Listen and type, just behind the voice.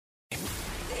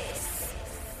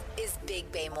Big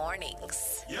Bay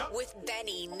Mornings. Yep. With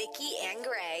Benny, Nikki, and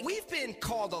Greg. We've been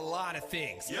called a lot of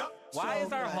things. Yep. Why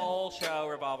is our whole show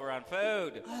revolve around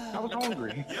food? I was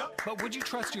hungry. Yep. But would you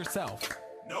trust yourself?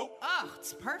 Nope. Oh,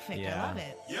 it's perfect. Yeah. I love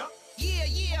it. Yep.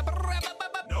 Yeah.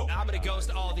 Nope. I'm going to ghost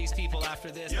all these people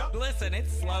after this. Yep. Listen,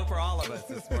 it's slow for all of us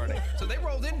this morning. So they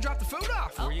rolled in and dropped the food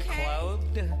off. Were you Okay.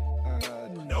 clothed?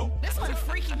 Nope. This was a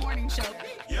freaky morning show.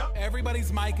 Yep.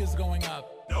 Everybody's mic is going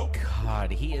up. Nope.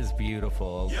 God, he is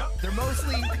beautiful. Yep. They're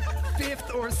mostly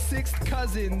fifth or sixth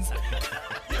cousins.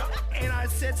 Yep. And I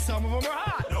said some of them are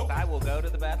hot. Nope. I will go to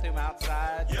the bathroom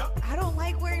outside. Yep. I don't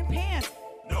like wearing pants.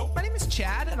 Nope. My name is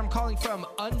Chad, and I'm calling from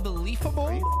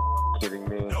Unbelievable. Kidding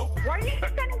me? Nope. Why are you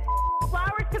sending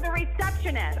flowers to the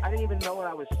receptionist? I didn't even know what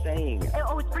I was saying.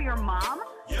 Oh, it's for your mom?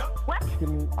 Yep. What?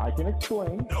 I can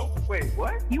explain. Nope. Wait,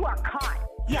 what? You are caught.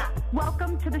 Yeah.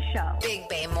 Welcome to the show. Big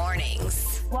Bay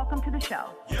Mornings. Welcome to the show.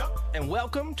 Yep. And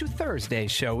welcome to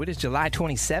Thursday's show. It is July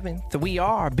 27th. We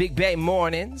are Big Bay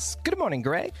Mornings. Good morning,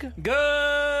 Greg. Good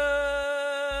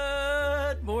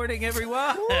morning,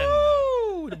 everyone.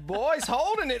 Woo! The boys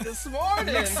holding it this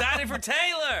morning. I'm excited for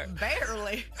Taylor.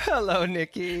 Barely. Hello,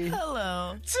 Nikki.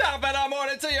 Hello. Top of the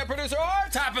morning to your producer,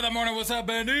 Art. Top of the morning, what's up,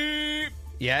 Benny?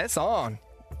 Yeah, it's on.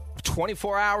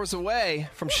 24 hours away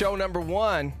from show number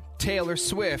 1, Taylor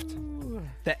Swift,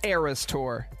 the Eras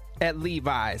Tour at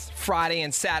Levi's, Friday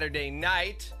and Saturday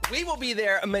night. We will be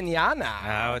there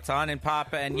mañana. Oh, it's on in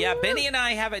Papa. And yeah, Benny and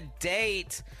I have a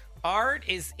date. Art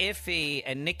is iffy,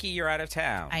 and Nikki, you're out of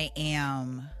town. I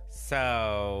am.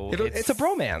 So It's a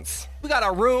bromance. We got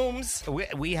our rooms.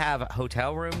 We have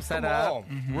hotel rooms set Come up.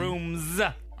 on. Rooms.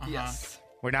 Yes.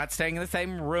 We're not staying in the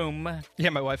same room. Yeah,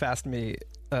 my wife asked me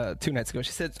 2 nights ago.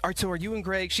 She said, "Art, so are you and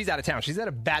Greg?" She's out of town. She's at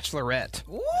a bachelorette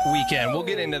weekend. We'll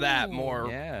get into that more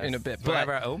in a bit. We'll have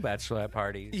But our own bachelorette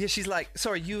party. yeah, she's like,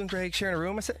 "So are you and Greg sharing a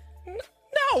room?" I said,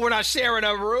 "No, we're not sharing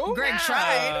a room." Greg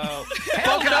tried.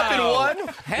 Bunking up in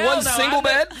one single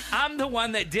bed. I'm the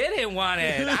one that didn't want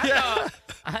it.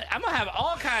 I'm gonna have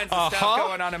all kinds of stuff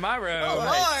going on in my room.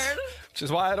 Lord. Which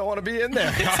is why I don't want to be in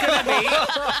there.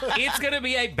 It's gonna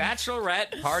be a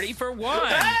bachelorette party for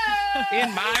one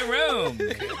in my room.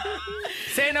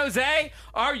 San Jose,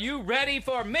 are you ready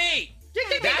for me?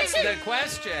 That's the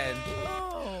question.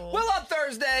 Well, on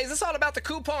Thursdays, it's all about the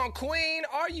Coupon Queen.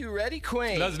 Are you ready,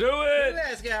 Queen? Let's do it.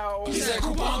 Let's go. He's a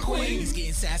coupon queen. He's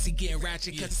getting sassy, getting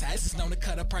ratchet, cause his ass is known to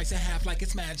cut a price in half like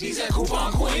it's magic. He's a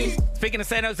coupon queen. Speaking of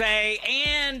San Jose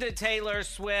and Taylor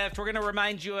Swift, we're going to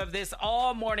remind you of this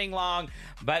all morning long.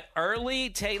 But early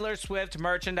Taylor Swift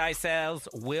merchandise sales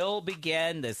will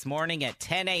begin this morning at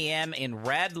 10 a.m. in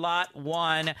Red Lot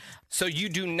 1. So you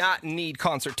do not need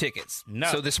concert tickets. No.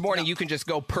 So this morning you can just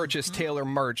go purchase Taylor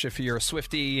merch if you're a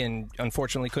Swiftie and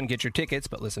unfortunately couldn't get your tickets,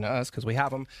 but listen to us because we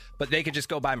have them. But they could just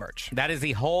go buy merch. That is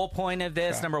the whole point of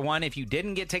this. Number one, if you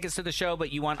didn't get tickets to the show,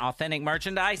 but you want authentic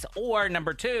merchandise. Or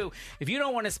number two, if you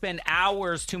don't want to spend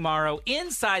hours tomorrow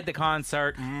inside the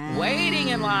concert waiting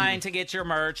in line to get your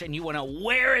merch and you want to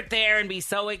wear it there and be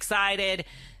so excited,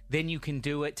 then you can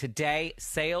do it today.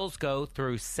 Sales go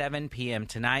through 7 p.m.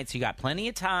 tonight, so you got plenty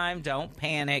of time. Don't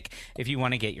panic if you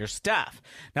want to get your stuff.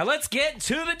 Now let's get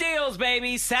to the deals,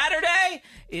 baby. Saturday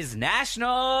is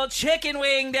National Chicken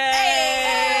Wing Day.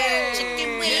 Hey,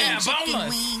 chicken wing, Yeah, chicken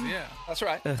boneless. wing. Yeah. That's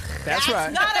right. That's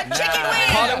right. Not a chicken wing.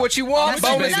 Call it what you want.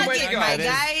 That's Bonus a the way to nugget, go. my It is.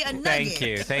 guy. A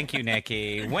nugget. Thank you,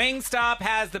 Nikki. Wingstop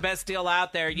has the best deal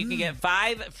out there. You can get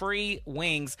 5 free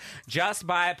wings just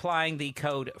by applying the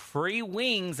code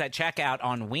FREEWINGS at checkout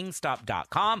on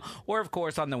wingstop.com or, of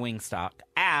course, on the Wingstop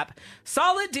app.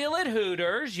 Solid deal at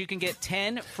Hooters. You can get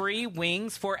 10 free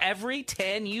wings for every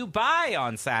 10 you buy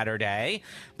on Saturday.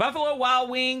 Buffalo Wild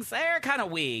Wings, they're kind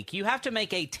of weak. You have to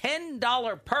make a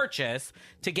 $10 purchase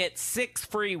to get 6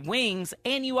 free wings,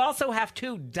 and you also have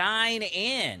to dine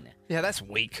in. Yeah, that's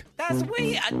weak. That's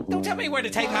weird. Don't tell me where to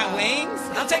take my wings.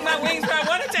 I'll take my wings where I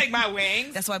want to take my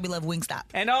wings. That's why we love Wingstop.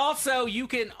 And also, you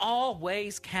can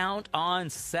always count on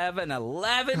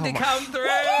 7-Eleven to come through.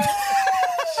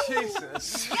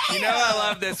 Jesus. You know I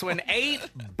love this one. 8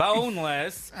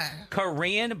 boneless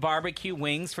Korean barbecue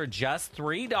wings for just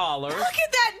 $3. Look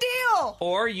at that deal.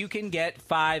 Or you can get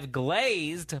 5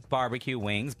 glazed barbecue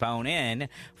wings, bone-in,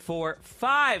 for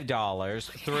 $5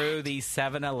 through the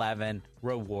 7-Eleven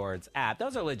Rewards app.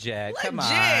 Those are legit. Come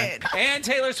on. And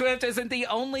Taylor Swift isn't the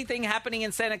only thing happening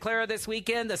in Santa Clara this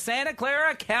weekend. The Santa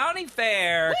Clara County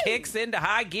Fair kicks into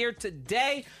high gear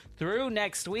today through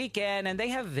next weekend, and they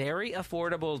have very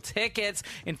affordable tickets.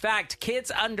 In fact, kids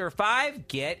under 5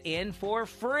 get in for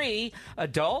free.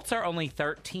 Adults are only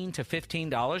 $13 to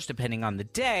 $15 depending on the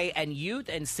day, and youth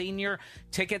and senior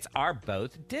tickets are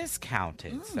both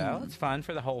discounted. So it's fun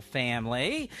for the whole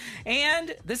family.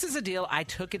 And this is a deal I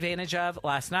took advantage of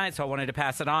last night, so I wanted to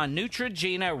pass it on.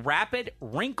 Neutrogena Rapid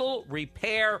Wrinkle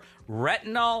Repair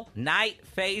Retinol Night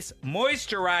Face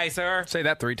Moisturizer. Say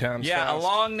that 3 times. Yeah, fast. a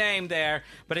long name there,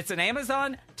 but it's an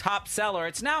Amazon top seller.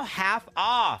 It's now half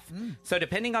off. So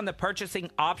depending on the purchasing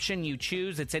option you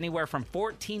choose, it's anywhere from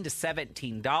 $14 to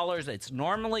 $17. It's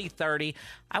normally $30.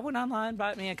 I went online,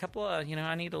 bought me a couple of,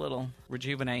 I need a little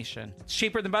rejuvenation. It's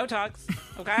cheaper than Botox,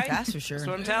 okay? That's for sure. That's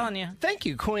what I'm telling you. Thank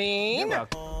you, Queen. You're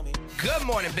welcome. Good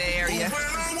morning, Bay Area.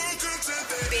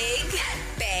 Big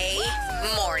Bay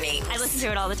Mornings. I listen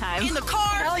to it all the time. In the car,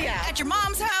 at your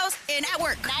mom's house, and at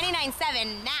work.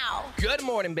 99.7 now. Good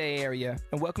morning, Bay Area,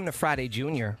 and welcome to Friday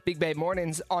Junior. Big Bay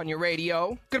Mornings on your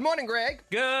radio. Good morning, Greg.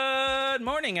 Good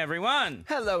morning, everyone.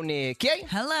 Hello, Nick. Yay.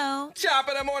 Hello. Top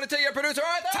of the morning to your producer,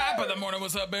 Arthur. Top of the morning.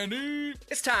 What's up, Bandit?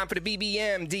 It's time for the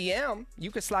BBM DM.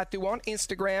 You can slide through on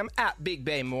Instagram at Big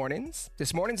Bay Mornings.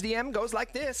 This morning's DM goes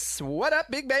like this. What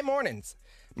up, Big Bay Mornings?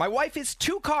 My wife is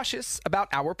too cautious about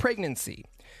our pregnancy.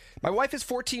 My wife is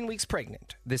 14 weeks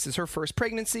pregnant. This is her first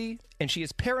pregnancy, and she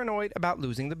is paranoid about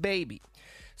losing the baby.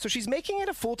 So she's making it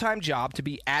a full-time job to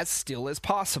be as still as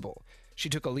possible. She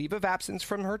took a leave of absence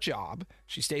from her job.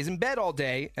 She stays in bed all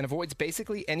day and avoids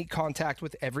basically any contact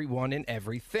with everyone and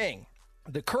everything.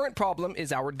 The current problem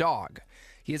is our dog.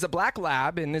 He is a black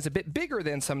lab and is a bit bigger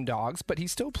than some dogs, but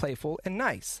he's still playful and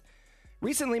nice.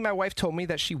 Recently, my wife told me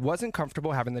that she wasn't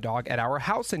comfortable having the dog at our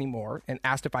house anymore and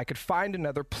asked if I could find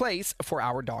another place for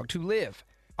our dog to live.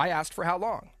 I asked for how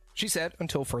long. She said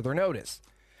until further notice.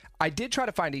 I did try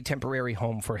to find a temporary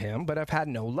home for him, but I've had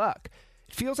no luck.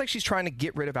 It feels like she's trying to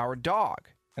get rid of our dog,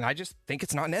 and I just think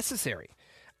it's not necessary.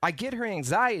 I get her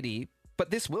anxiety, but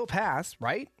this will pass,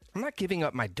 right? I'm not giving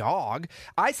up my dog.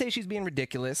 I say she's being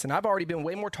ridiculous, and I've already been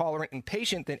way more tolerant and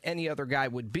patient than any other guy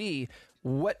would be.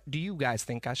 What do you guys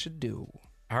think I should do?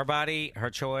 Her body,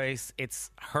 her choice. It's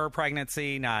her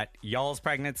pregnancy, not y'all's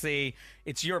pregnancy.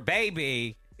 It's your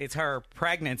baby. It's her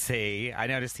pregnancy. I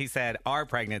noticed he said our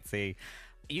pregnancy.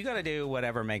 You got to do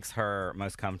whatever makes her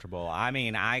most comfortable. I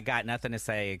mean, I got nothing to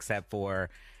say except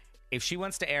for if she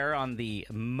wants to err on the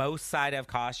most side of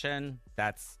caution,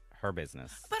 that's her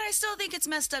business. But I still think it's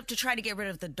messed up to try to get rid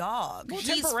of the dog. Well,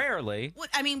 temporarily. But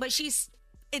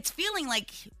it's feeling like...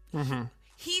 Mm-hmm.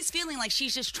 He's feeling like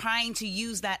she's just trying to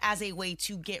use that as a way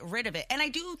to get rid of it. And I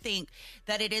do think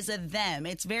that it is a them.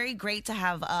 It's very great to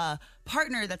have a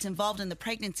partner that's involved in the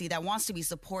pregnancy that wants to be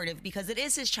supportive because it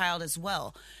is his child as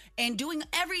well. And doing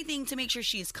everything to make sure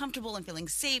she is comfortable and feeling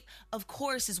safe, of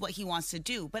course, is what he wants to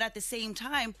do. But at the same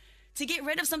time, to get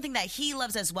rid of something that he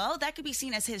loves as well, that could be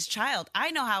seen as his child.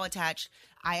 I know how attached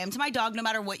I am to my dog, no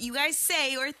matter what you guys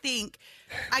say or think.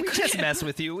 We just mess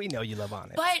with you. We know you love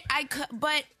on it.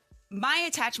 But my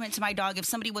attachment to my dog, if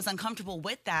somebody was uncomfortable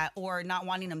with that or not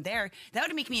wanting them there, that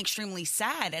would make me extremely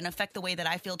sad and affect the way that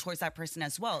I feel towards that person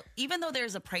as well. Even though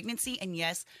there's a pregnancy and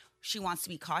yes, she wants to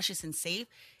be cautious and safe,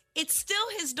 it's still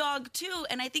his dog too.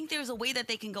 And I think there's a way that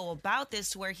they can go about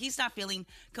this to where he's not feeling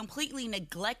completely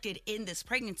neglected in this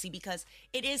pregnancy because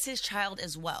it is his child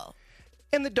as well.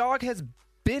 And the dog has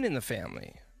been in the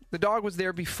family. The dog was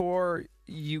there before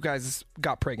you guys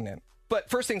got pregnant. But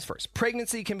first things first,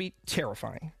 pregnancy can be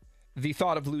terrifying. The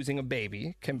thought of losing a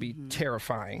baby can be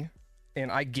terrifying, and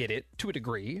I get it to a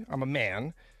degree. I'm a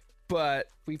man, but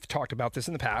we've talked about this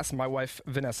in the past. My wife,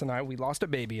 Vanessa, and I, we lost a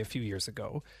baby a few years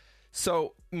ago.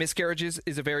 So miscarriages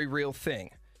is a very real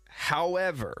thing.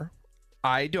 However,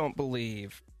 I don't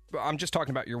believe, I'm just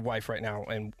talking about your wife right now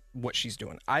and what she's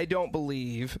doing. I don't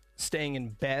believe staying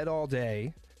in bed all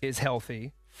day is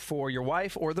healthy for your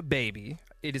wife or the baby.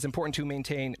 It is important to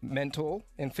maintain mental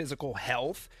and physical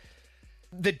health.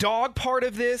 The dog part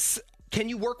of this, can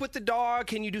you work with the dog?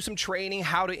 Can you do some training,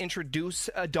 how to introduce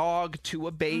a dog to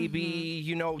a baby?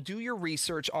 Mm-hmm. Do your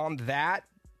research on that.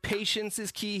 Patience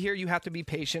is key here. You have to be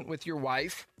patient with your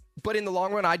wife. But in the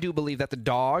long run, I do believe that the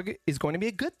dog is going to be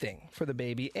a good thing for the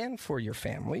baby and for your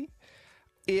family.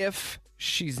 If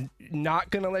she's not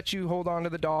going to let you hold on to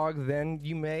the dog, then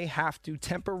you may have to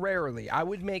temporarily. I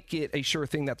would make it a sure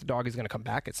thing that the dog is going to come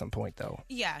back at some point, though.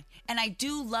 Yeah, and I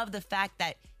do love the fact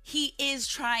that he is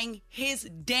trying his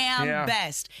damn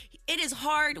best. It is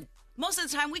hard. Most of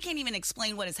the time, we can't even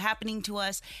explain what is happening to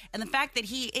us. And the fact that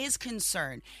he is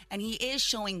concerned and he is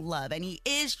showing love and he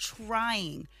is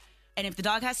trying. And if the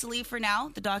dog has to leave for now,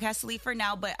 the dog has to leave for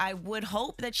now. But I would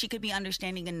hope that she could be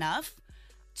understanding enough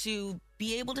to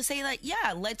be able to say that,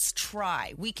 yeah, let's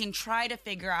try. We can try to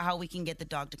figure out how we can get the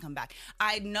dog to come back.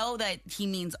 I know that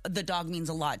the dog means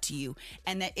a lot to you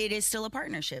and that it is still a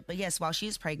partnership. But yes, while she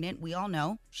is pregnant, we all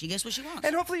know she gets what she wants.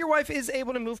 And hopefully your wife is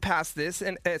able to move past this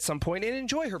and at some point and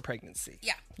enjoy her pregnancy.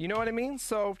 Yeah. You know what I mean?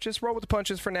 So just roll with the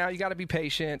punches for now. You got to be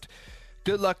patient.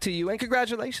 Good luck to you. And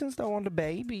congratulations, though, on the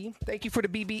baby. Thank you for the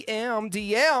BBM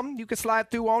DM. You can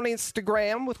slide through on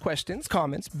Instagram with questions,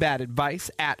 comments, bad advice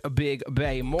at Big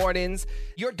Bay Mornings.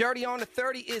 Your Dirty on the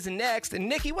 30 is next. And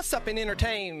Nikki, what's up in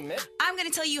entertainment? I'm going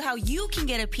to tell you how you can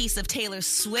get a piece of Taylor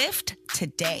Swift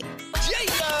today.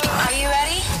 Are you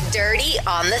ready? Dirty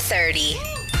on the 30.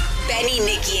 Benny,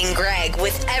 Nikki, and Greg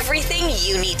with everything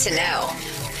you need to know.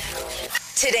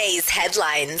 Today's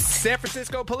headlines. San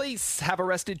Francisco police have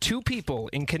arrested 2 people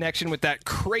in connection with that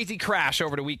crazy crash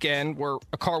over the weekend where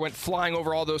a car went flying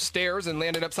over all those stairs and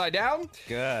landed upside down.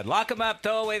 Good. Lock them up.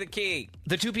 Throw away the key.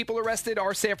 The 2 people arrested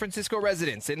are San Francisco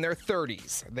residents in their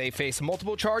 30s. They face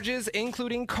multiple charges,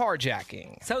 including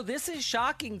carjacking. So this is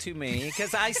shocking to me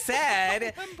because I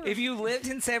said if you lived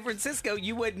in San Francisco,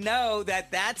 you would know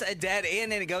that that's a dead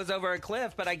end and it goes over a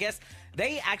cliff. But I guess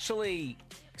they actually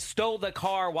stole the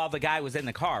car while the guy was in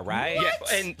the car, right? Yeah,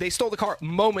 and they stole the car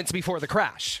moments before the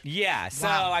crash. Yeah, so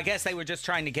I guess they were just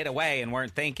trying to get away and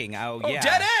weren't thinking, oh yeah.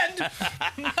 Dead end!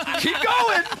 Keep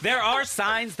going! There are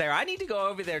signs there. I need to go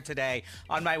over there today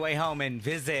on my way home and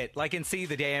visit, and see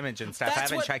the damage and stuff. I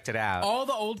haven't checked it out. All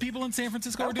the old people in San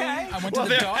Francisco are doing. I went to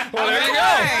the dog. Well, there you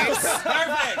go.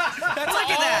 Perfect. That's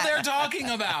all they're talking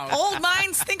about. Old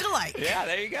minds think alike. Yeah,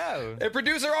 there you go. And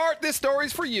producer Art, this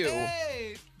story's for you.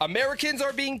 Hey, Americans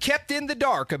are being kept in the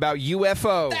dark about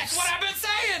UFOs. that's what I've been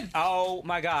saying. Oh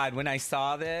my God, when I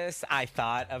saw this, I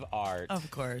thought of Art. Of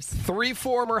course. 3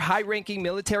 former high-ranking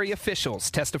military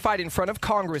officials testified in front of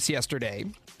Congress yesterday,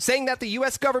 saying that the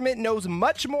U.S. government knows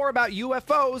much more about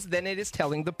UFOs than it is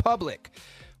telling the public.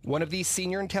 One of these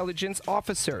senior intelligence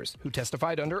officers, who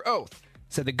testified under oath,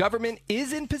 said the government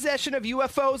is in possession of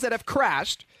UFOs that have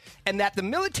crashed and that the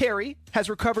military has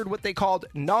recovered what they called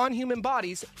non-human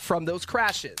bodies from those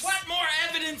crashes. What more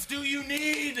evidence do you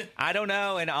need? I don't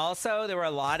know. And also, there were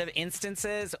a lot of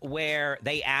instances where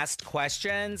they asked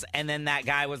questions, and then that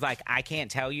guy was like, I can't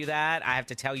tell you that. I have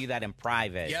to tell you that in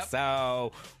private. Yep.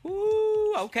 So,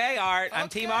 okay, Art. I'm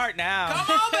Team Art now.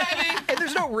 Come on, baby. And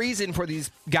there's no reason for these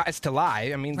guys to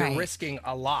lie. I mean, they're Right. risking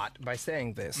a lot by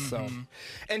saying this. So,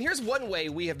 and here's one way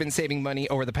we have been saving money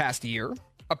over the past year.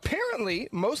 Apparently,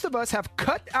 most of us have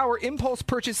cut our impulse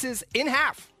purchases in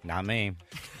half. Not me.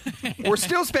 We're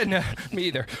still spending me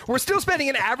either. We're still spending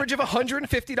an average of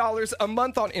 $150 a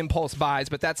month on impulse buys,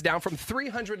 but that's down from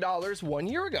 $300 1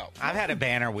 year ago. I've had a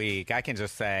banner week. I can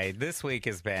just say this week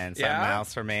has been something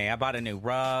else for me. I bought a new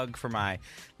rug for my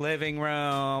living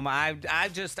room. I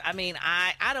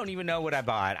don't even know what I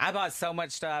bought. I bought so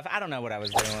much stuff. I don't know what I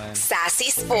was doing. Sassy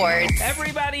Sports.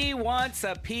 Everybody wants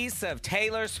a piece of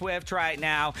Taylor Swift right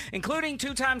now, including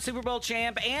 2-time Super Bowl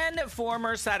champ and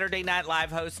former Saturday Night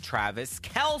Live host Travis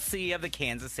Kelce of the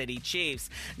Kansas City Chiefs.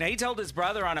 Now, he told his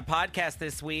brother on a podcast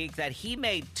this week that he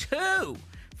made 2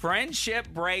 friendship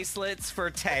bracelets for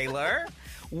Taylor,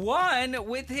 one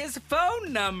with his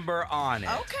phone number on it.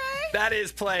 Okay. That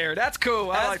is player. That's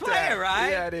cool. I That's like player, that. right?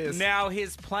 Yeah, it is. Now,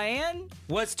 his plan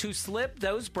was to slip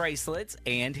those bracelets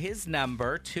and his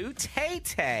number to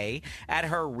Tay-Tay at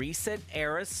her recent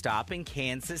Eras stop in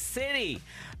Kansas City.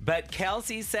 But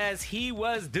Kelce says he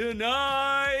was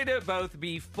denied both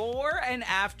before and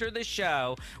after the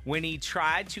show when he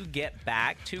tried to get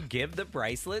back to give the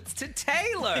bracelets to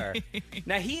Taylor.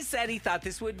 Now, he said he thought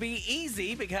this would be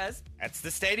easy because that's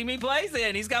the stadium he plays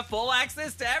in. He's got full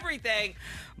access to everything.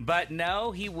 But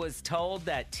no, he was told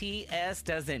that TS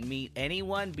doesn't meet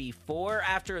anyone before or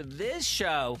after this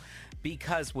show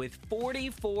because with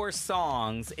 44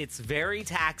 songs, it's very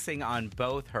taxing on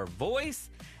both her voice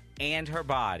and her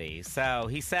body. So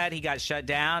he said he got shut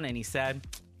down, and he said,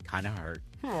 kind of hurt.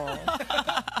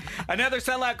 Another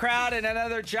sellout crowd and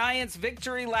another Giants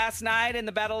victory last night in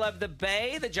the Battle of the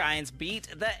Bay. The Giants beat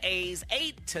the A's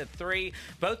 8-3.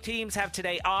 Both teams have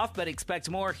today off, but expect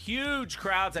more huge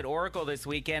crowds at Oracle this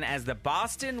weekend as the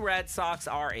Boston Red Sox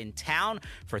are in town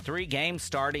for 3 games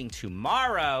starting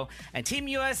tomorrow. And Team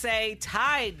USA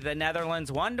tied the Netherlands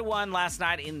 1-1 last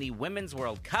night in the Women's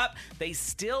World Cup. They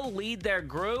still lead their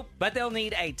group, but they'll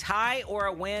need a tie or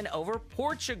a win over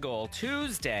Portugal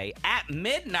Tuesday at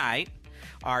midnight.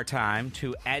 our time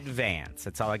to advance.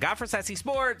 That's all I got for Sassy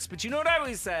Sports, but you know what I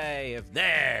always say, if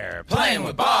they're playing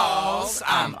with balls,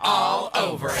 I'm all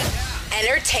over it.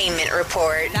 Entertainment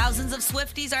report. Thousands of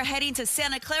Swifties are heading to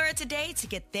Santa Clara today to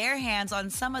get their hands on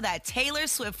some of that Taylor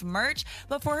Swift merch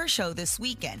before her show this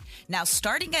weekend. Now,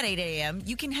 starting at 8 a.m.,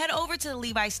 you can head over to the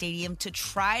Levi Stadium to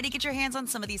try to get your hands on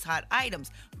some of these hot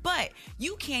items. But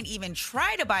you can't even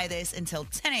try to buy this until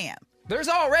 10 a.m. There's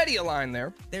already a line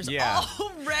there. There's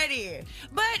already.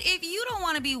 But if you don't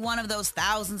want to be one of those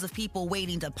thousands of people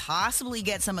waiting to possibly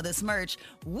get some of this merch,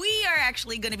 we are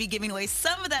actually going to be giving away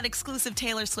some of that exclusive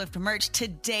Taylor Swift merch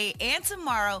today and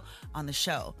tomorrow on the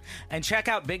show. And check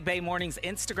out Big Bay Morning's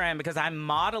Instagram because I'm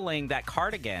modeling that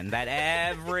cardigan that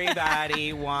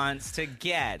everybody wants to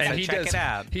get. And so check it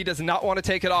out. He does not want to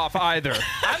take it off either.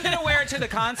 I'm going to wear it to the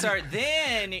concert.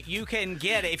 Then you can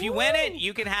get it. If you win it,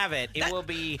 you can have it. It will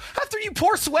be... After you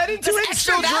pour sweat into it and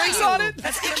spill drinks on it?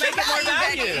 That's going to make it more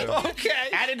value. Okay.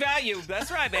 Added value. That's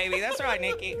right, baby. That's right,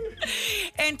 Nikki.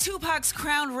 And Tupac's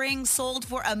crown ring sold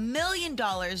for $1 million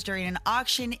during an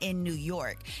auction in New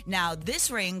York. Now, this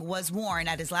ring was worn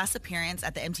at his last appearance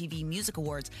at the MTV Music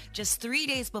Awards just 3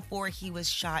 days before he was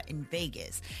shot in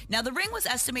Vegas. Now, the ring was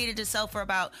estimated to sell for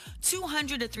about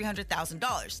 $200,000 to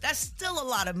 $300,000. That's still a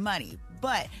lot of money.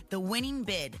 But the winning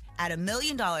bid at $1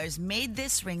 million made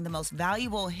this ring the most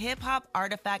valuable hip-hop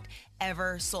artifact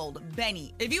ever sold.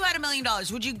 Benny, if you had $1 million,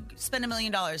 would you spend $1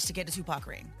 million to get a Tupac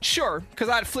ring? Sure, because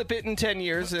I'd flip it in 10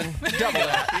 years and double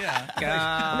that.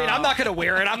 Yeah. I mean, I'm not going to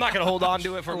wear it. I'm not going to hold on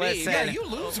to it for me. Listen, Yeah, you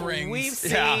lose rings. We've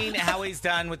seen how he's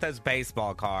done with those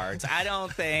baseball cards. I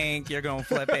don't think you're going to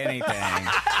flip anything.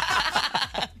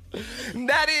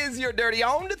 That is your Dirty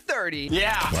on to 30.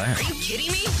 Yeah. Are you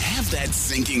kidding me? Have that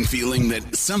sinking feeling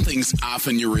that something's off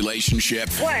in your relationship?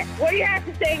 What? What do you have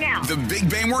to say now? The Big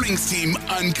Bay Mornings team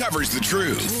uncovers the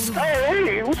truth.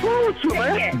 Hey, what's wrong with you,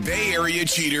 man? Bay Area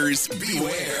cheaters,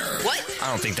 beware. What? I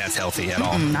don't think that's healthy at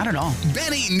all. Not at all.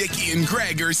 Benny, Nikki, and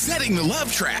Greg are setting the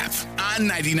love trap on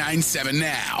 99.7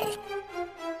 Now.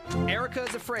 Erica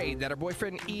is afraid that her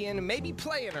boyfriend Ian may be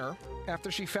playing her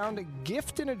after she found a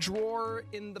gift in a drawer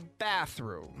in the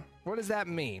bathroom. What does that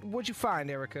mean? What'd you find,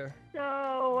 Erica?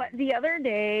 So the other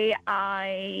day,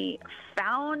 I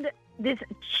found this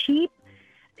cheap,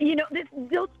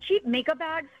 those cheap makeup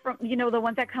bags from, the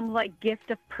ones that come like gift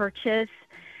of purchase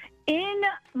in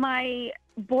my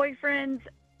boyfriend's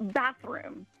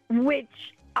bathroom, which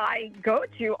I go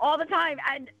to all the time.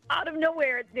 And out of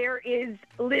nowhere, there is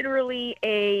literally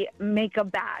a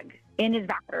makeup bag in his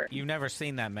bathroom. You've never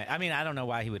seen that. I mean, I don't know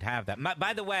why he would have that.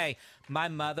 By the way, my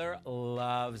mother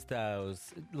loves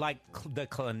those, like the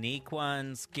Clinique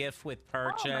ones, gift with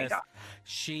purchase. Oh my God.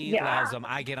 She Yeah. loves them.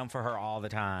 I get them for her all the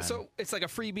time. So it's like a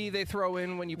freebie they throw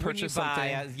in when you when you purchase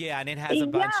buy, something. yeah, and it has a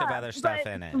bunch of other stuff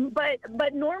but, in it.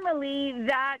 But normally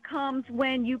that comes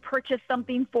when you purchase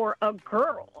something for a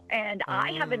girl, and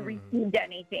I haven't received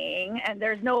anything, and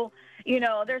there's no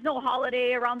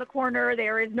holiday around the corner,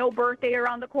 there is no birthday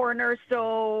around the corner,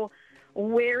 so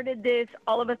where did this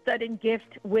all of a sudden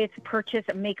gift with purchase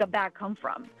makeup bag come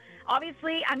from?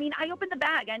 Obviously, I mean, I opened the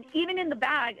bag, and even in the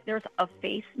bag, there's a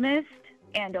face mist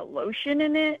and a lotion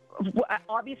in it.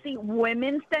 Obviously,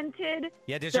 women scented.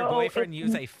 Yeah, does So your boyfriend it's-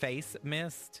 use a face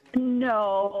mist?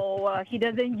 No, he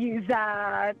doesn't use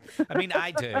that. I mean,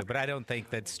 I do, but I don't think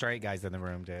that straight guys in the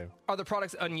room do. Are the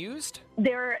products unused?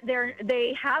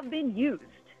 They have been used.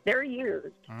 They're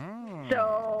used.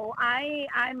 So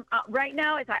I'm right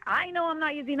now. It's like I know I'm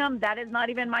not using them. That is not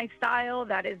even my style.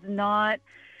 That is not,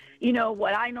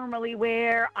 what I normally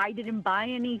wear. I didn't buy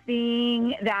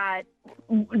anything. That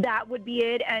would be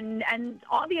it. And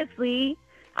obviously,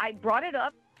 I brought it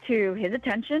up to his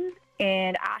attention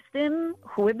and asked him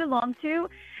who it belonged to.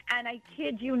 And I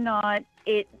kid you not,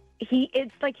 it's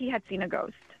like he had seen a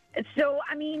ghost. So,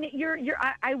 I mean,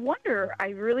 I wonder, I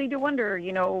really do wonder,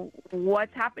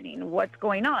 what's happening, what's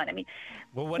going on. I mean,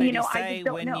 Well, what did he I say just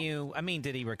don't when know.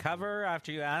 did he recover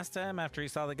after you asked him, after he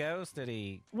saw the ghost? Did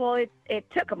he? Well, it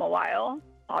took him a while,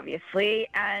 obviously.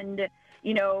 And,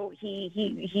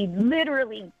 he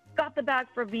literally got the bag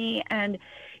for me, and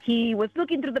he was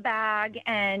looking through the bag,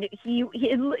 and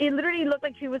it literally looked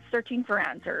like he was searching for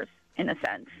answers, in a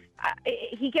sense.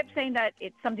 He kept saying that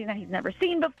it's something that he's never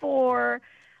seen before.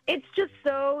 It's just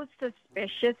so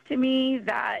suspicious to me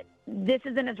that this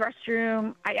is in his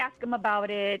restroom. I asked him about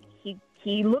it.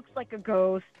 He looks like a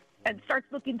ghost and starts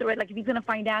looking through it like if he's going to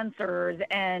find answers.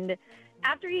 And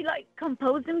after he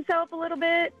composed himself a little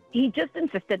bit, he just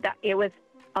insisted that it was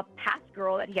a past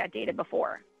girl that he had dated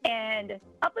before. And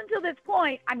up until this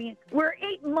point, I mean, we're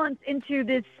 8 months into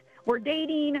this. We're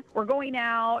dating. We're going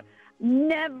out.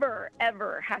 never,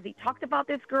 ever has he talked about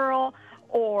this girl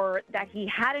or that he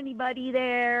had anybody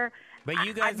there. But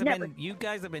you guys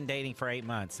have been dating for 8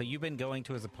 months, so you've been going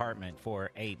to his apartment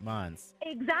for 8 months.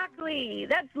 Exactly.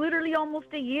 That's literally almost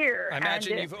a year. I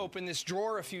imagine you've opened this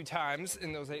drawer a few times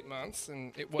in those 8 months,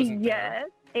 and it wasn't there.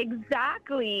 Yes,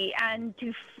 exactly. And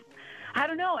I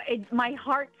don't know, my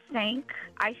heart sank.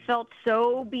 I felt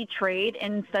so betrayed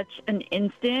in such an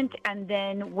instant. And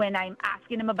then when I'm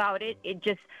asking him about it,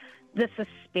 the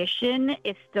suspicion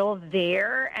is still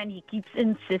there. And he keeps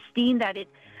insisting that it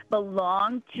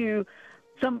belonged to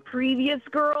some previous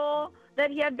girl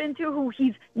that he had been to who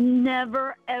he's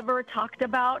never, ever talked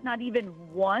about, not even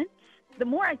once. The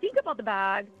more I think about the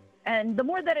bag and the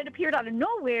more that it appeared out of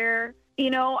nowhere,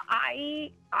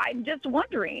 I'm just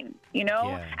wondering, Yeah. And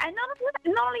not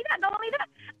only that,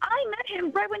 I met him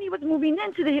right when he was moving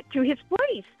to his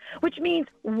place, which means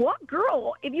what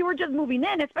girl, if you were just moving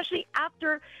in, especially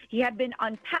after he had been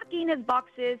unpacking his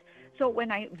boxes. So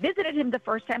when I visited him the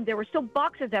first time, there were still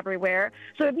boxes everywhere.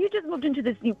 So if you just moved into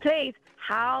this new place,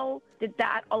 how did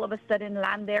that all of a sudden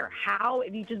land there? How,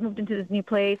 if you just moved into this new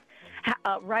place,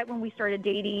 right when we started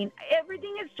dating,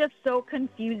 everything is just so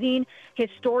confusing.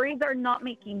 His stories are not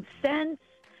making sense.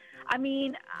 I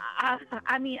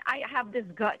have this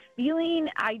gut feeling.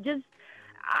 I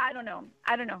don't know.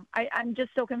 I'm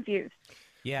just so confused.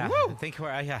 Yeah, Woo! I think All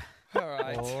right.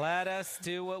 Let us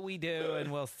do what we do,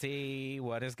 and we'll see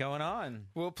what is going on.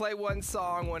 We'll play one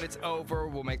song. When it's over,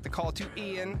 we'll make the call to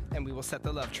Ian, and we will set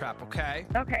the love trap, okay?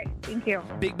 Okay, thank you.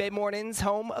 Big Bay Mornings,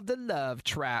 home of the love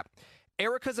trap.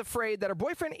 Erica's afraid that her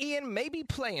boyfriend Ian may be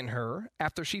playing her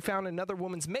after she found another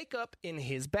woman's makeup in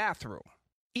his bathroom.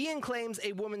 Ian claims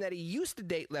a woman that he used to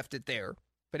date left it there,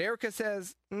 but Erica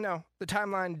says, no, the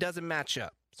timeline doesn't match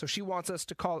up. So she wants us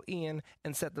to call Ian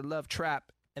and set the love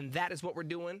trap. And that is what we're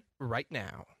doing right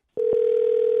now.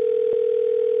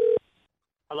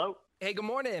 Hello? Hey, good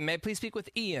morning. May I please speak with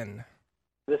Ian?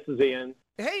 This is Ian.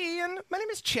 Hey, Ian. My name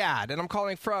is Chad, and I'm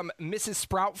calling from Mrs.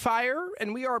 Sproutfire,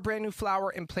 and we are a brand new flower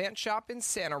and plant shop in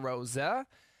Santa Rosa.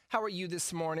 How are you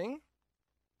this morning?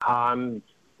 I'm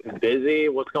busy.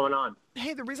 What's going on?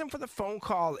 Hey, the reason for the phone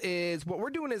call is what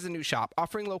we're doing is a new shop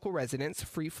offering local residents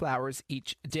free flowers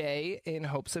each day in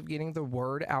hopes of getting the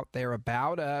word out there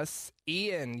about us.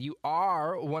 Ian, you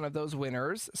are one of those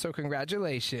winners, so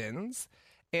congratulations.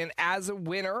 And as a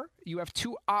winner, you have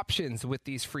two options with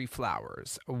these free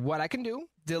flowers. What I can do,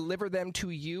 deliver them to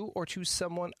you or to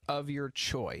someone of your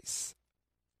choice.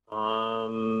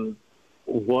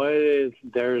 What's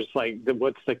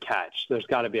the catch? There's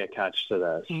got to be a catch to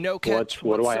this. No catch.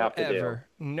 What do I have to do?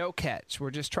 No catch.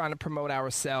 We're just trying to promote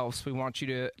ourselves. We want you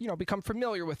to, become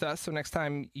familiar with us. So next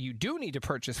time you do need to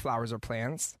purchase flowers or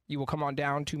plants, you will come on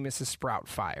down to Mrs.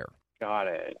 Sproutfire. Got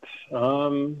it.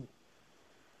 All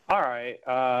right.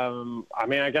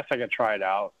 I guess I could try it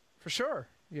out. For sure.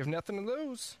 You have nothing to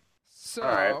lose.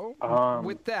 So, all right.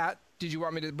 With that, did you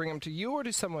want me to bring them to you or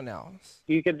to someone else?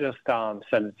 You could just send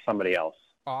it to somebody else.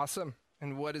 Awesome.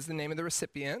 And what is the name of the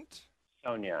recipient?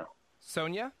 Sonia.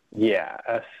 Sonia? Yeah,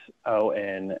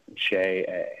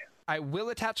 Sonja. I will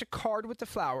attach a card with the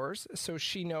flowers so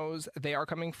she knows they are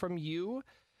coming from you.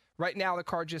 Right now, the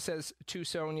card just says, to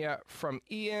Sonia from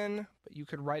Ian, but you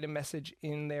could write a message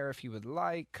in there if you would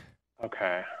like.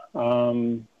 Okay.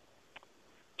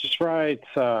 Just write,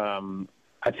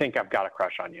 I think I've got a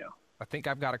crush on you. I think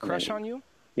I've got a crush on you?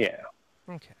 Yeah.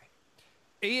 Okay.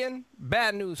 Ian,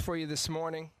 bad news for you this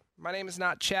morning. My name is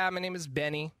not Chad. My name is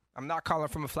Benny. I'm not calling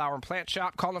from a flower and plant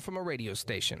shop, calling from a radio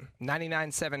station,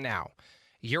 99.7 Now.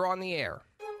 You're on the air,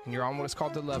 and you're on what is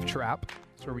called the Love Trap.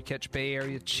 It's where we catch Bay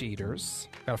Area cheaters.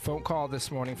 Got a phone call this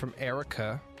morning from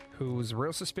Erica, who's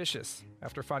real suspicious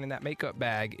after finding that makeup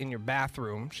bag in your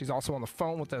bathroom. She's also on the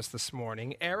phone with us this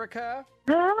morning. Erica?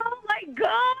 Oh, my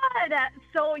God.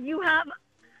 So you have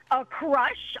a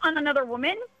crush on another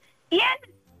woman? Ian,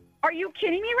 are you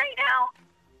kidding me right now?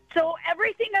 So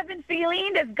everything I've been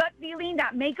feeling, this gut feeling,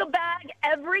 that makeup bag,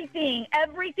 everything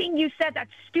you said, that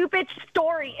stupid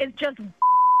story is just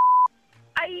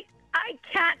I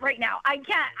can't right now. I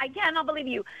cannot believe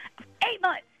you. 8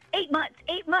 months.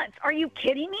 Are you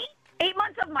kidding me? 8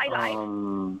 months of my life.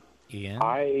 Ian?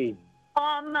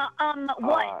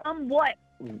 What?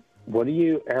 What are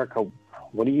you, Erica,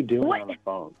 what are you doing on the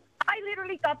phone? I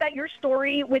literally thought that your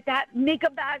story with that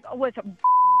makeup bag was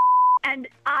and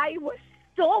I was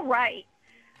so right.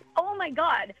 Oh, my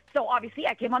God. So, obviously,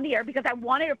 I came on the air because I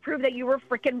wanted to prove that you were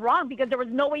freaking wrong because there was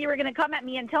no way you were going to come at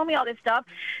me and tell me all this stuff.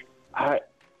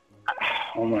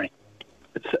 Oh, my.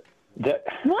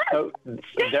 What? So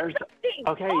there's,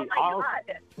 okay. Oh, my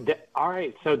God. All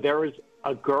right. So there was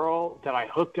a girl that I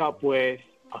hooked up with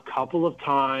a couple of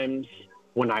times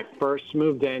when I first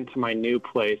moved into my new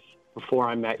place before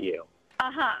I met you.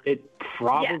 It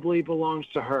probably belongs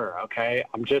to her, okay?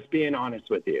 I'm just being honest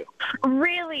with you.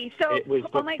 Really? So, It was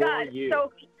oh my before God. you.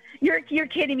 So you're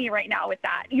kidding me right now with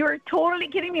that. You're totally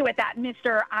kidding me with that,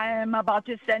 mister. I'm about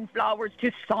to send flowers to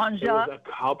It was Sonja. a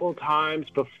couple times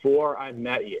before I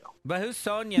met you. But who's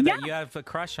Sonia that you have a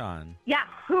crush on? Yeah,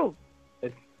 who?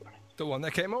 The one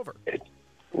that came over.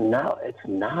 No, it's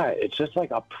not. It's just like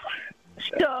a...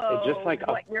 So, it's just like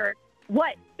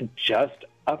what? just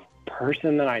a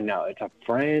person that I know. It's a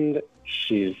friend.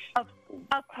 She's...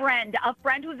 A friend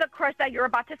who's a crush that you're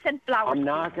about to send flowers I'm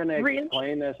not going to Really?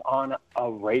 explain this on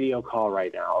a radio call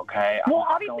right now, okay? Well,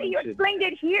 I'm obviously going you to- explained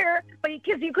it here, but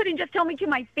because you couldn't just tell me to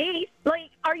my face. Like,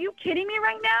 are you kidding me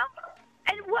right now?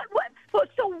 And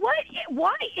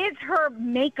why is her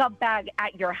makeup bag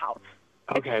at your house?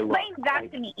 Okay, look, Explain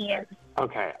that to me, Ian.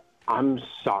 Okay, I'm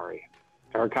sorry.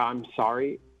 Erica, I'm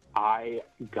sorry. I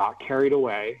got carried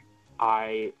away.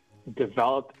 I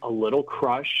developed a little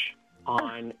crush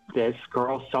on this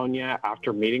girl, Sonia,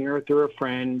 after meeting her through a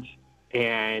friend.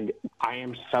 And I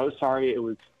am so sorry. It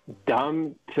was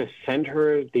dumb to send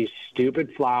her these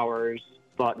stupid flowers,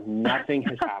 but nothing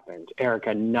has happened.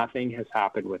 Erica, nothing has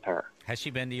happened with her. Has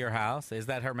she been to your house? Is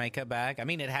that her makeup bag? I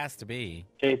mean, it has to be.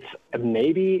 It's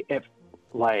maybe if,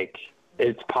 like,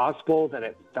 it's possible that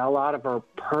it fell out of her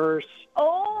purse.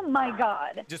 Oh my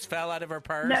God! Just fell out of her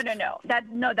purse? No.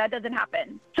 That doesn't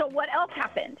happen. So what else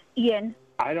happened, Ian?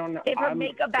 I don't know. If her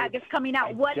makeup bag is coming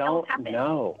out, what else happened?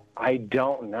 I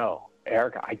don't know,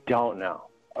 Erica. I don't know.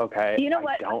 Okay. You know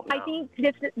what? Don't know. I think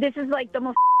this is like the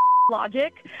most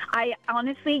logic. I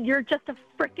honestly, you're just a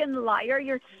freaking liar.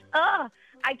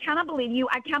 I cannot believe you.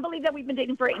 I can't believe that we've been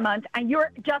dating for 8 months, and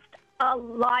you're just a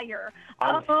liar.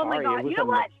 I'm Oh my sorry, God! it was You know a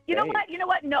what? You know mistake. what? You know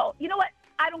what? No. You know what?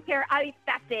 I don't care.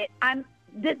 That's it.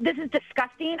 This is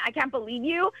disgusting. I can't believe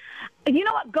you. You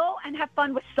know what? Go and have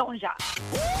fun with Sonja.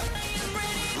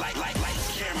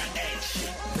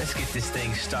 Let's get this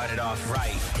thing started off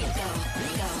right.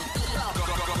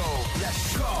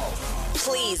 Let's go.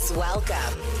 Please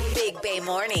welcome Big Bay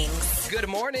Mornings. Good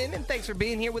morning, and thanks for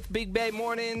being here with Big Bay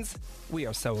Mornings. We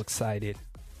are so excited.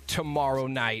 Tomorrow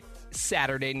night,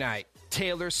 Saturday night,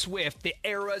 Taylor Swift, the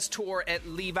Eras Tour at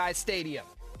Levi Stadium.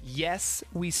 Yes,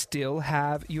 we still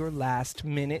have your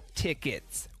last-minute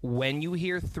tickets. When you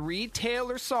hear 3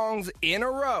 Taylor songs in a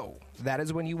row, that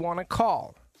is when you want to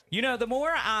call. You know, the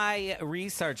more I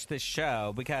researched this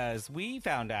show, because we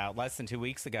found out less than 2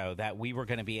 weeks ago that we were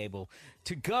going to be able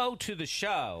to go to the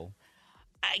show,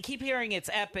 I keep hearing it's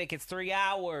epic, it's 3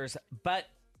 hours, but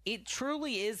it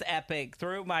truly is epic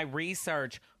through my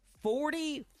research.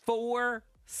 44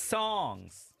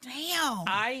 songs. Damn.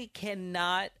 I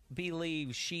cannot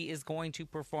believe she is going to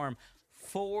perform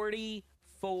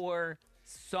 44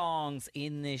 songs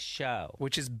in this show.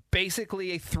 Which is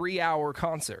basically a 3-hour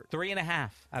concert. 3.5,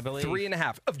 I believe.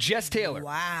 3.5 of just Taylor.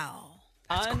 Wow.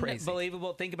 That's crazy.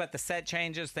 Unbelievable. Think about the set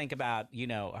changes. Think about,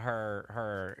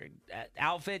 her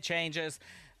outfit changes.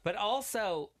 But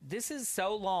also, this is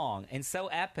so long and so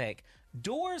epic.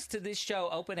 Doors to this show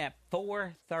open at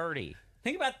 4:30.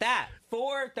 Think about that.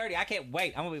 4:30. I can't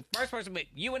wait. I'm going to be first person,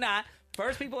 you and I,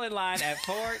 first people in line at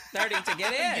 4:30 to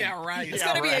get in. Yeah, right. It's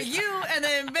going to be a you and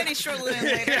then Benny struggling in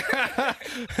later.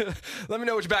 Let me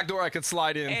know which back door I could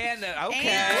slide in. And,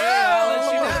 okay.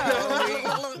 I'll let you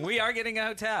know. We are getting a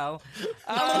hotel.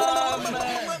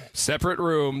 Separate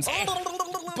rooms.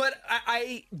 But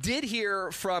I did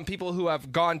hear from people who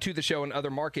have gone to the show in other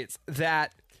markets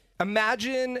that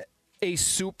imagine a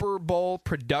Super Bowl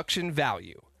production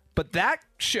value. But that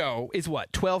show is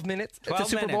what, 12 minutes? 12 at the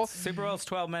Super minutes. Bowl? Super Bowl's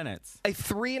 12 minutes. A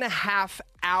 3.5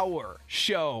 hour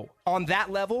show on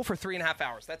that level for 3.5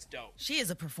 hours. That's dope. She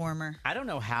is a performer. I don't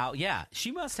know how. Yeah,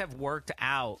 she must have worked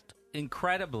out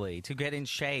incredibly to get in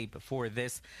shape for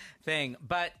this thing.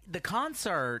 But the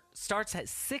concert starts at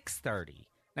 6:30.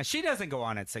 Now, she doesn't go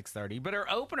on at 6:30, but her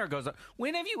opener goes on.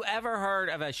 When have you ever heard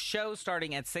of a show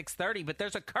starting at 6:30, but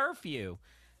there's a curfew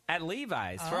at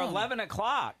Levi's for 11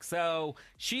 o'clock? So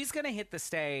she's going to hit the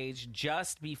stage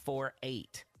just before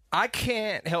 8. I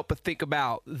can't help but think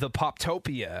about the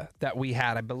Poptopia that we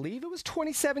had. I believe it was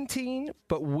 2017,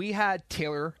 but we had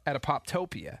Taylor at a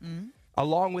Poptopia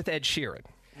along with Ed Sheeran.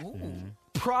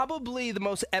 Probably the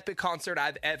most epic concert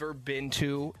I've ever been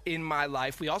to in my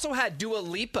life. We also had Dua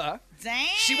Lipa. Damn.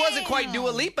 She wasn't quite Dua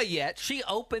Lipa yet. She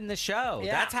opened the show.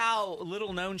 Yeah. That's how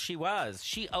little known she was.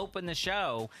 She opened the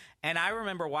show, and I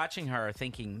remember watching her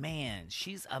thinking, man,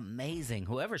 she's amazing,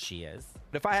 whoever she is.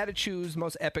 But if I had to choose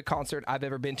most epic concert I've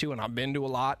ever been to, and I've been to a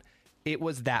lot, it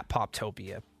was that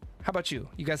Poptopia. How about you?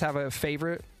 You guys have a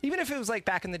favorite? Even if it was like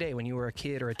back in the day when you were a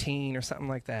kid or a teen or something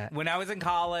like that. When I was in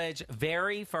college,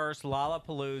 very first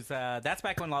Lollapalooza. That's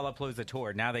back when Lollapalooza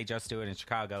toured. Now they just do it in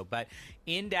Chicago. But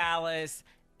in Dallas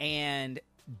and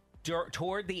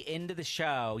toward the end of the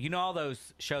show, you know all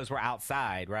those shows were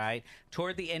outside, right?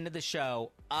 Toward the end of the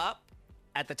show, up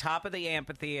at the top of the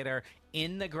amphitheater,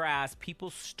 in the grass,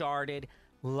 people started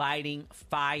lighting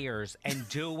fires and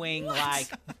doing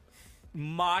like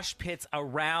mosh pits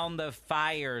around the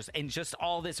fires and just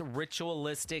all this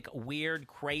ritualistic, weird,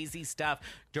 crazy stuff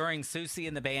during Susie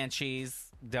and the Banshees.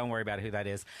 Don't worry about who that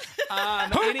is.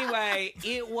 Anyway,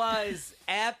 it was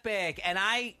epic. And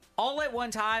all at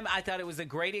one time, I thought it was a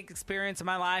great experience in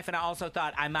my life. And I also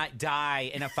thought I might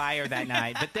die in a fire that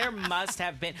night. But there must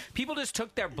have been. People just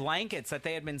took their blankets that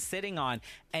they had been sitting on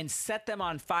and set them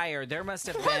on fire. There must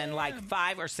have been like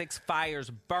 5 or 6 fires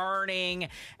burning.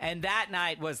 And that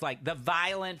night was like the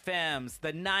Violent Femmes,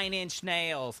 the 9 Inch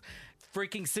Nails,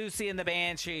 freaking Susie and the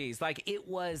Banshees. Like, it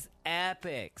was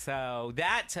epic. So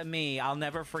that, to me, I'll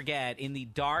never forget. In the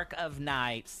dark of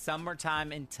night,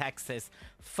 summertime in Texas,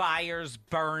 fires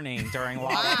burning during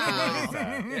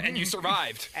Lollapalooza. And you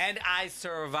survived. And I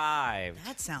survived.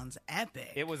 That sounds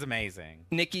epic. It was amazing.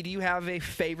 Nikki, do you have a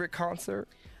favorite concert?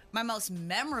 My most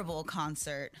memorable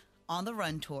concert on the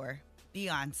Run Tour,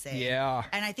 Beyonce. Yeah.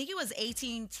 And I think it was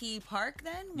AT&T Park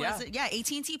then? Yeah. Was it? Yeah,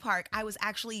 AT&T Park. I was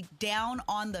actually down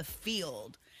on the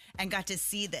field and got to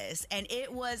see this. And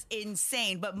it was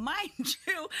insane. But mind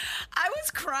you, I was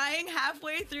crying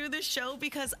halfway through the show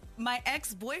because my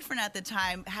ex-boyfriend at the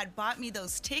time had bought me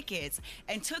those tickets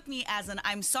and took me as an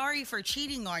I'm sorry for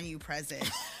cheating on you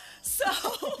present. So,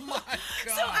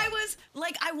 so I was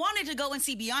like, I wanted to go and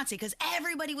see Beyonce because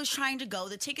everybody was trying to go.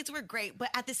 The tickets were great. But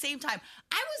at the same time,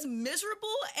 I was miserable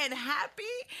and happy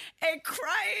and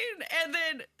crying and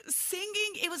then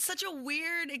singing. It was such a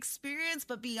weird experience.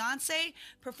 But Beyonce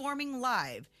performing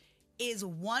live is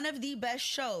one of the best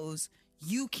shows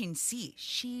you can see.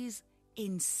 She's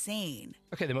insane.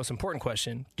 Okay, the most important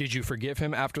question. Did you forgive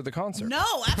him after the concert?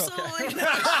 No, absolutely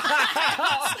not.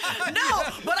 No,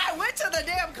 but I went to the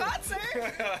damn concert.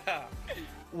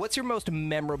 What's your most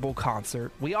memorable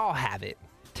concert? We all have it.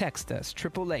 Text us,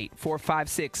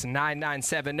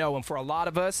 888-456-9970. And for a lot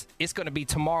of us, it's going to be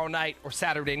tomorrow night or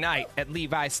Saturday night at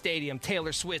Levi's Stadium.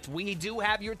 Taylor Swift, we do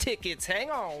have your tickets.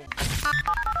 Hang on.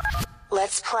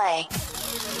 Let's play.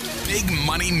 Big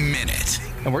Money Minute.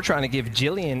 And we're trying to give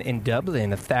Jillian in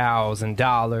Dublin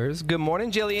 $1,000. Good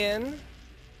morning, Jillian.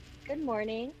 Good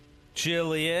morning.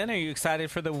 Jillian, are you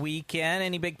excited for the weekend?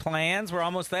 Any big plans? We're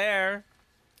almost there.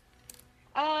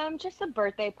 Just a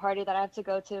birthday party that I have to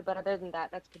go to, but other than that,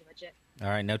 that's pretty much it. All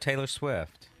right, no Taylor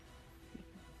Swift.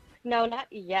 No, not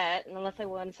yet, unless I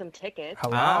won some tickets.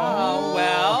 Oh,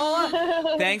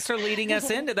 well, thanks for leading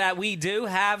us into that. We do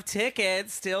have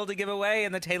tickets still to give away,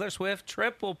 and the Taylor Swift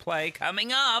triple play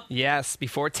coming up. Yes,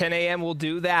 before 10 a.m. we'll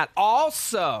do that.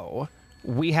 Also,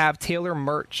 we have Taylor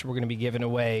merch we're going to be giving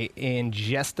away in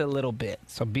just a little bit.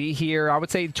 So be here. I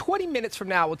would say 20 minutes from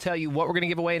now, we'll tell you what we're going to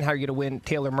give away and how you're going to win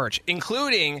Taylor merch,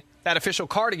 including that official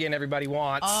cardigan everybody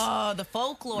wants. Oh, the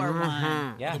folklore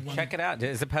one. Yeah, check it out.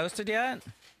 Is it posted yet?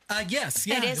 Yes.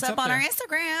 Yeah, it is it's up on there. our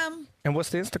Instagram. And what's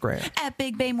the Instagram? At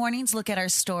Big Bay Mornings, look at our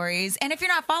stories. And if you're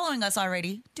not following us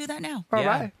already, do that now. All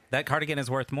right. That cardigan is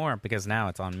worth more because now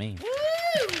it's on me.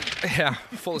 Yeah,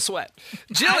 full of sweat. I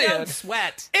Jillian, don't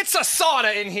sweat. it's a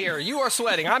sauna in here. You are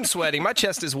sweating. I'm sweating. My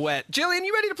chest is wet. Jillian,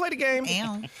 you ready to play the game?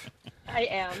 I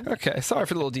am. Okay, sorry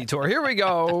for the little detour. Here we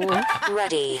go.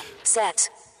 Ready, set,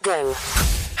 go.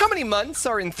 How many months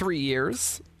are in 3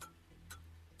 years?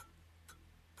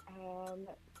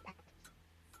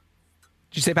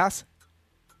 Did you say pass?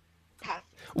 Pass.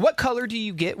 What color do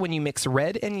you get when you mix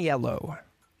red and yellow?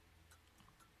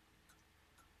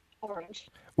 Orange.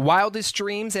 Wildest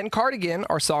Dreams and Cardigan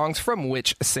are songs from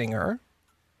which singer?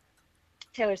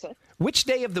 Taylor Swift. Which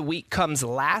day of the week comes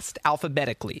last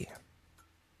alphabetically?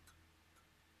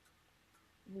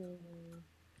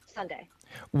 Sunday.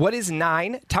 What is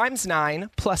 9 times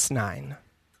 9 plus 9?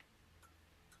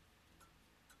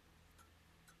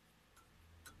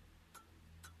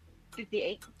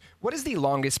 58. What is the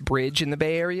longest bridge in the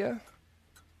Bay Area?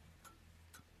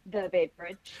 The Bay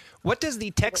Bridge. What does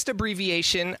the text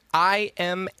abbreviation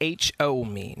IMHO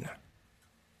mean?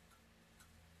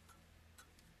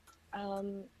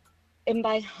 In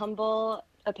my humble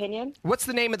opinion, What's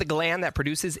the name of the gland that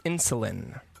produces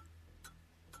insulin?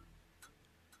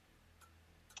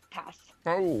 pass.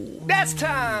 Oh, that's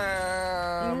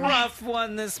time. Rough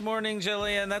one this morning,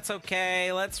 Jillian. That's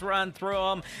okay. Let's run through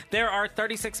them. There are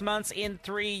 36 months in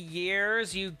 3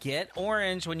 years. You get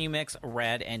orange when you mix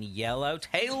red and yellow.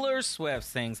 Taylor Swift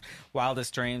sings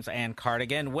Wildest Dreams and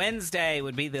Cardigan. Wednesday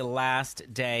would be the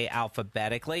last day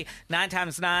alphabetically. 9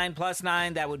 times 9 plus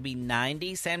 9, that would be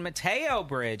 90. San Mateo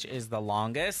Bridge is the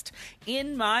longest,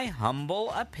 in my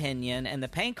humble opinion. And the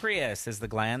pancreas is the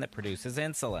gland that produces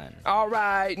insulin. All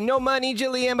right. No money,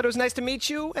 Jillian, but it was nice to meet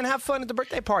you and have fun at the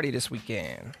birthday party this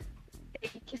weekend.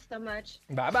 Thank you so much.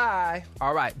 Bye-bye.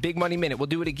 All right, Big Money Minute. We'll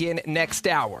do it again next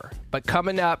hour. But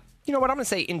coming up, you know what I'm going to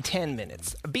say, in 10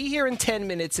 minutes. Be here in 10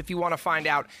 minutes if you want to find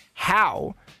out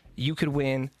how you could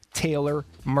win Taylor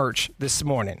merch this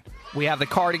morning. We have the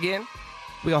cardigan.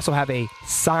 We also have a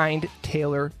signed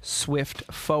Taylor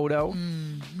Swift photo.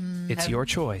 It's your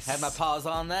choice. Had my paws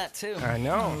on that, too. I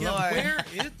know. Yeah,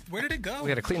 where did it go? We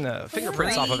got to clean the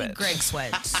fingerprints off of it. Greg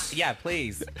sweats. Yeah,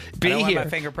 please. Be I don't here. want my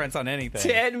fingerprints on anything.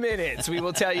 10 minutes. We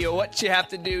will tell you what you have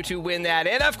to do to win that.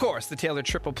 And, of course, the Taylor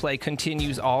Triple Play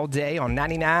continues all day on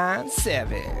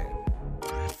 99.7.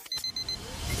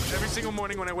 Every single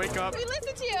morning when I wake up. We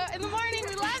listen to you in the morning.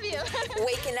 We love you.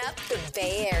 Waking up the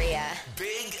Bay Area.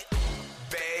 Big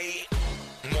Bay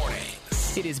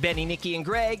Mornings. It is Benny, Nikki, and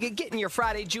Greg getting your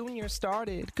Friday Junior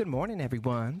started. Good morning,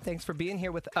 everyone. Thanks for being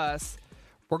here with us.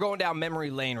 We're going down memory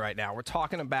lane right now. We're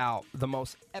talking about the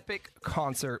most epic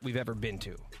concert we've ever been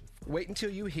to. Wait until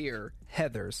you hear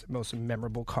Heather's most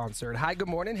memorable concert. Hi, good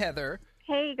morning, Heather.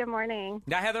 Hey, good morning.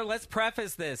 Now, Heather, let's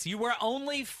preface this. You were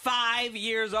only 5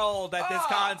 years old at this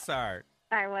concert.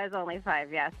 I was only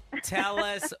 5, yes. Tell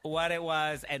us what it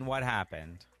was and what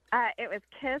happened. It was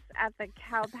Kiss at the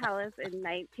Cow Palace in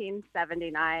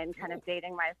 1979, kind of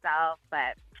dating myself.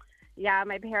 But, yeah,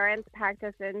 my parents packed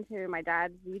us into my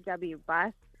dad's VW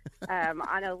bus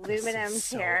on aluminum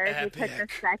chairs.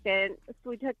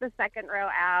 We took the second row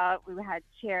out. We had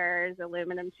chairs,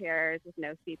 aluminum chairs with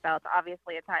no seatbelts.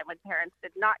 Obviously, a time when parents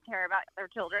did not care about their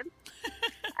children.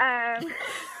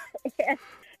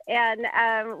 And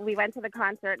we went to the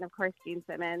concert, and of course, Gene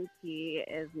Simmons, he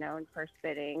is known for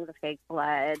spitting the fake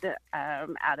blood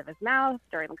out of his mouth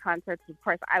during the concerts. Of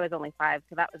course, I was only 5,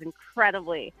 so that was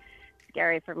incredibly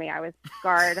scary for me. I was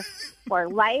scarred for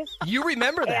life. You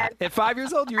remember that? At 5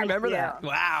 years old, you remember that?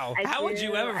 Wow. How would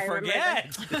you ever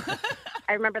forget?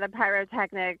 I remember the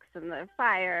pyrotechnics and the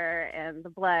fire and the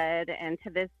blood, and to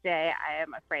this day, I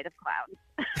am afraid of clowns.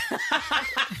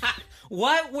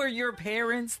 What were your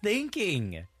parents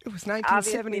thinking? It was 1979.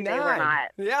 Obviously, they were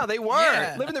not. Yeah, they weren't.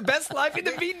 Yeah. Living their best life in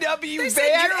the VW They said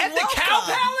van you're at the Cow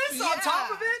welcome. Palace on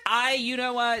top of it. You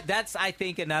know what? That's, I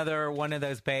think, another one of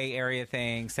those Bay Area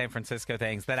things, San Francisco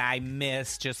things that I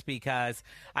miss just because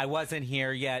I wasn't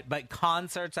here yet. But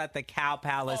concerts at the Cow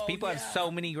Palace, people have so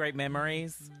many great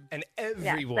memories. And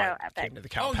everyone came to the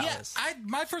Cow Yeah. Palace.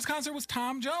 My first concert was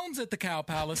Tom Jones at the Cow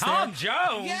Palace. Tom there.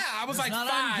 Jones? Yeah, I was like not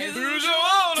 5. unusual Who's the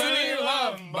one to be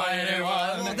loved by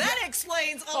anyone? Well, that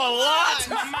explains a lot. lot.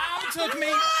 My mom took me.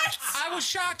 I was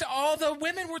shocked. All the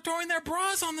women were throwing their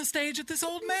bras on the stage at this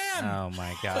old man. Oh,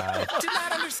 my God. Did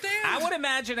not understand. I would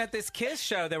imagine at this Kiss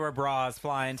show there were bras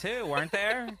flying, too, weren't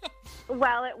there?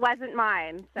 Well, it wasn't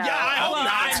mine. So. Yeah, I hope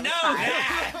I not. know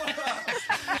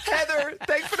that. Heather,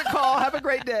 thanks for the call. Have a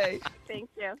great day. Thank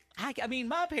you. I mean,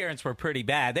 my parents were pretty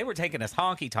bad. They were taking us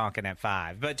honky-tonking at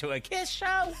 5. But to a Kiss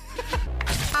show?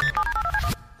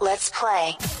 Let's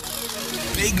play.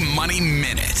 Big Money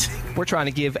Minute. We're trying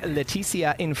to give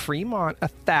Leticia in Fremont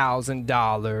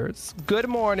 $1,000. Good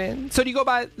morning. So do you go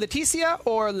by Leticia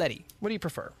or Letty? What do you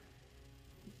prefer?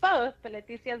 Both, but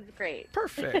Leticia's great.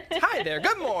 Perfect. Hi there.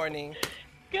 Good morning.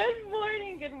 Good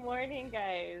morning,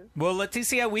 guys. Well,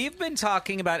 Leticia, we've been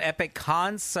talking about epic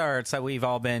concerts that we've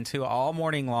all been to all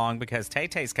morning long because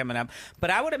Tay-Tay's coming up.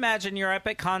 But I would imagine your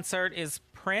epic concert is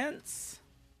Prince?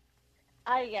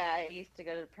 I used to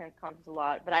go to Prince concerts a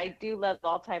lot, but I do love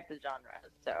all types of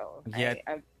genres. So Yeah.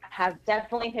 I have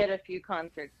definitely hit a few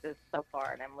concerts so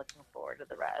far, and I'm looking forward to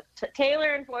the rest.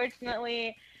 Taylor,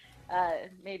 unfortunately,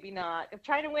 maybe not. I'm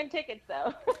trying to win tickets,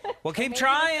 though. Well, keep Maybe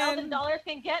trying. $1,000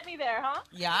 can get me there, huh?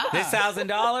 Yeah. This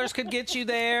 $1,000 could get you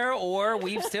there, or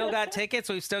we've still got tickets.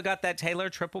 We've still got that Taylor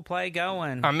triple play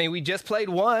going. I mean, we just played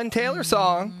one Taylor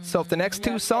song, so if the next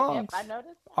two songs I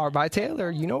noticed. are by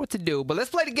Taylor, you know what to do. But let's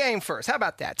play the game first. How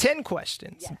about that? 10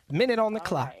 questions, minute on the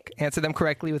clock. right. Answer them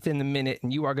correctly within the minute,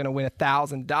 and you are going to win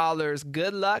 $1,000.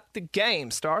 Good luck. The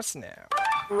game starts now.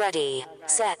 Ready,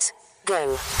 set,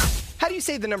 go. How do you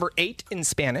say the number 8 in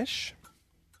Spanish?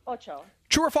 Ocho.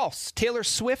 True or false? Taylor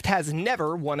Swift has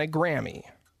never won a Grammy.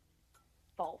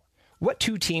 False. What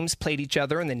two teams played each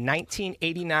other in the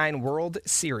 1989 World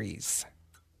Series?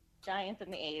 Giants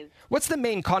and the A's. What's the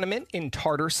main condiment in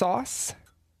tartar sauce?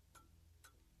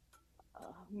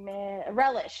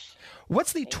 Relish.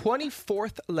 What's the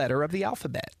 24th letter of the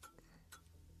alphabet?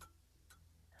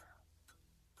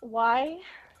 Y.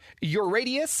 Your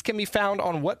radius can be found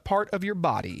on what part of your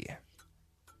body?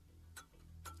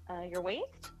 Your waist.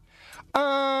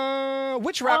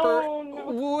 Which rapper? Oh,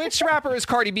 no. Which rapper is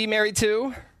Cardi B married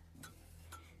to?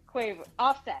 Quavo.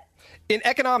 Offset. In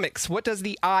economics, what does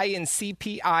the I in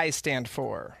CPI stand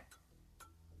for?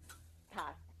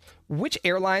 Pass. Which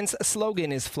airline's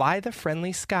slogan is "Fly the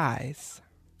Friendly Skies"?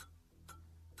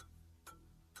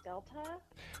 Delta.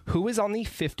 Who is on the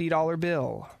 $50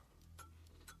 bill?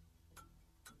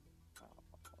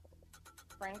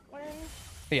 Franklin.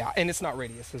 Yeah, and it's not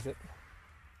radius, is it?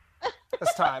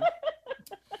 That's time.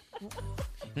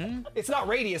 It's not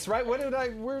radius, right?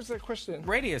 Where's the question?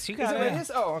 Radius, you got Is it. it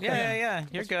radius? Oh, okay. Yeah.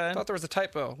 You're good. I thought there was a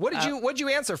typo. What'd you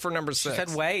answer for number 6? She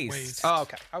said waist. Oh,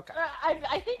 okay.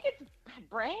 I think it's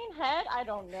brain, head. I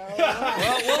don't know.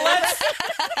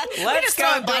 well, let's just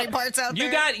go. throwing body parts out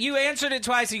there. You answered it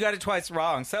twice. You got it twice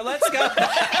wrong. So let's go.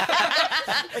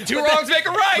 And 2 wrongs make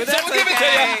a right. But So that's we'll give it to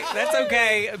okay. you. That's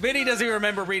okay. Benny doesn't even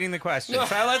remember reading the question. So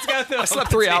let's go through. I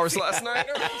slept 3 hours last night.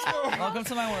 Welcome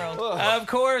to my world. Of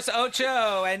course, 8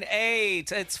 and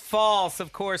 8. It's false.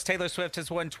 Of course, Taylor Swift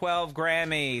has won 12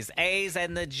 Grammys. A's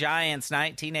and the Giants,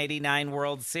 1989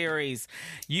 World Series.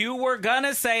 You were going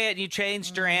to say it, and you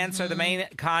changed your answer. The main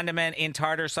condiment in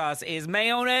tartar sauce is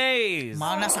mayonnaise.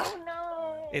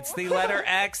 It's the letter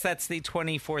X. That's the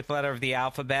 24th letter of the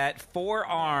alphabet.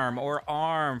 Forearm or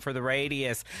arm for the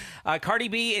radius. Cardi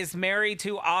B is married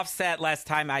to Offset last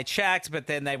time I checked, but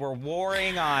then they were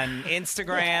warring on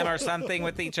Instagram or something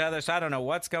with each other, so I don't know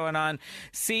what's going on.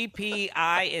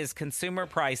 CPI is Consumer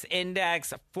Price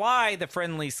Index. Fly the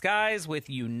Friendly Skies with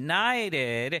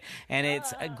United, and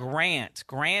it's a Grant.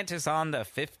 Grant is on the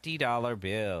 $50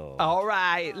 bill. All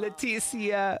right,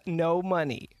 Leticia, no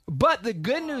money. But the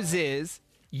good news is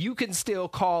you can still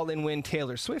call and win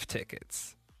Taylor Swift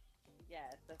tickets.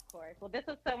 Yes, of course. Well, this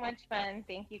was so much fun.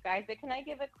 Thank you, guys. But can I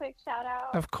give a quick shout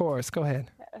out? Of course. Go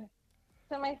ahead.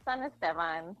 To my son,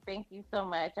 Esteban. Thank you so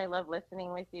much. I love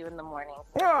listening with you in the morning.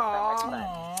 Aww, so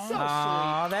sweet.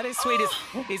 Aw, that is sweet.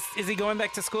 Is he going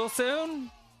back to school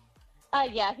soon?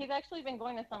 Yeah, he's actually been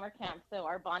going to summer camp, so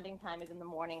our bonding time is in the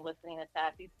morning, listening to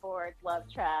Sassy Sports, Love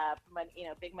Trap,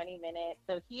 Big Money Minute.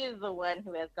 So he is the one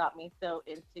who has got me so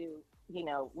into,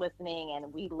 listening,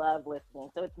 and we love listening.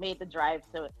 So it's made the drive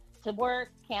to work,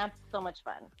 camp, so much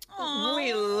fun. Aww.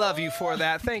 We love you for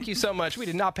that. Thank you so much. We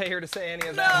did not pay her to say any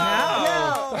of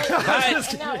that. No,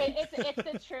 it's the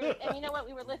truth. And you know what?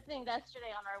 We were listening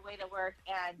yesterday on our way to work,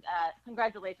 and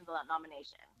congratulations on that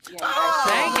nomination. Thank you.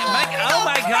 Oh,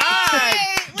 my God.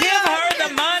 Give her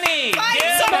the money.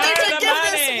 Give her the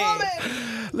money.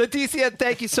 Leticia,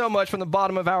 thank you so much from the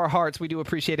bottom of our hearts. We do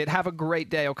appreciate it. Have a great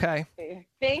day, okay?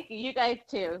 Thank you. You guys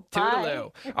too.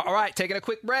 Toodaloo. All right, taking a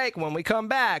quick break. When we come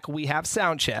back, we have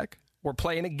Soundcheck. We're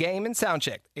playing a game in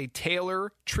Soundcheck, a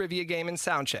Taylor trivia game in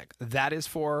Soundcheck. That is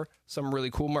for some really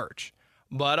cool merch.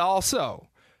 But also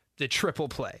the triple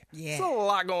play. Yeah. There's a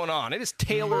lot going on. It is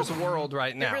Taylor's world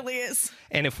right now. It really is.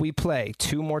 And if we play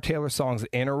 2 more Taylor songs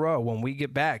in a row, when we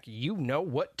get back, you know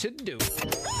what to do.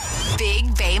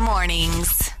 Big Bay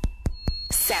Mornings.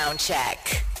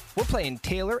 Soundcheck. We're playing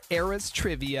Taylor Eras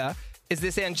Trivia. Is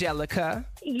this Angelica?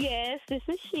 Yes, this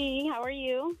is she. How are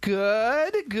you?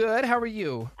 Good. How are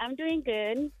you? I'm doing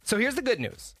good. So here's the good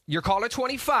news. You're caller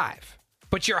 25,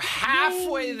 but you're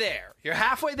halfway there. You're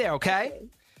halfway there, okay?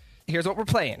 Here's what we're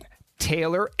playing.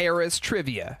 Taylor Eras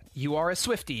Trivia. You are a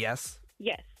Swiftie, yes?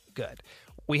 Yes. Good.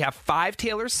 We have 5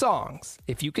 Taylor songs.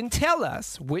 If you can tell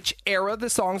us which era the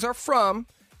songs are from,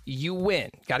 you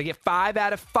win. Got to get 5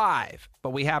 out of 5.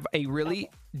 But we have a really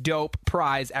dope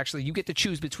prize. Actually, you get to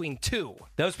choose between 2.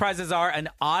 Those prizes are an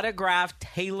autographed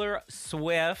Taylor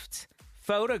Swift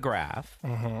photograph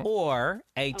or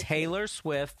a Taylor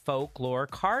Swift folklore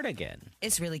cardigan.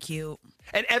 It's really cute.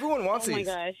 And everyone wants Oh my these.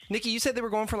 gosh. Nikki, you said they were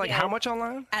going for how much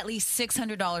online? At least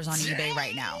 $600 on eBay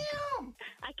right now.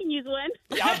 I can use one.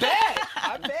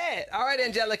 I bet. All right,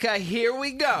 Angelica, here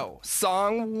we go.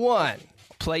 Song 1.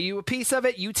 Play you a piece of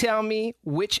it. You tell me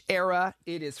which era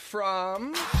it is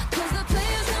from.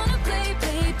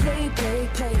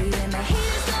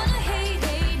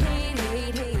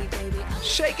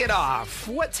 Shake it off.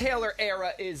 What Taylor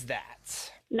era is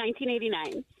that?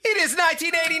 1989. It is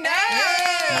 1989.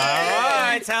 All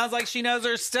right. Sounds like she knows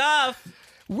her stuff.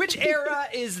 Which era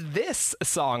is this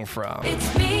song from?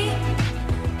 It's me.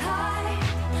 Hi,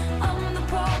 I'm the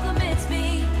problem. It's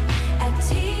me. At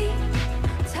tea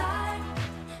time.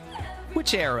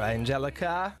 Which era,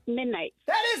 Angelica? Midnight.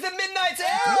 That is the Midnight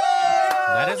era!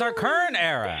 That is our current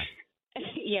era.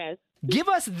 Yes. Give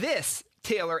us this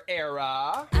Taylor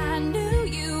era. I knew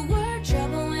you were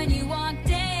trouble when you walked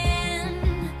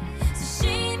in. So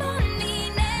shame on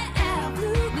me now.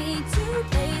 Blew me to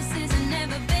places I've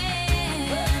never been.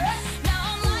 Now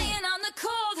I'm lying on the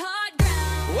cold, hard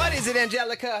ground. What is it,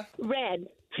 Angelica? Red.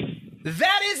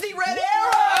 That is the Red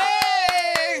era!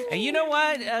 And you know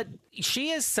what? She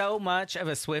is so much of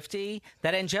a Swiftie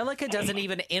that Angelica doesn't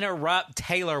even interrupt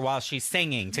Taylor while she's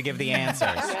singing to give the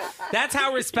answers. That's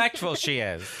how respectful she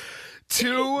is.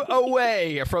 2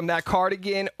 away from that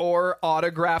cardigan or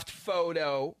autographed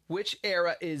photo. Which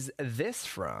era is this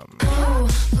from? Oh,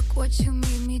 look what you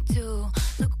made me do.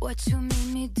 Look what you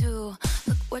made me do.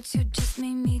 Look what you just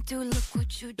made me do. Look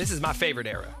what you. This is my favorite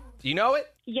era. Do you know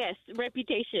it? Yes,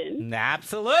 Reputation.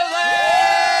 Absolutely!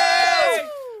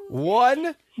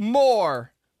 One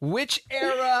more. Which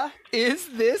era is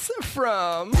this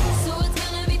from? So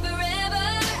it's gonna be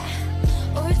forever,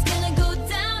 or it's gonna go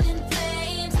down in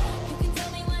flames. You can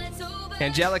tell me when it's over.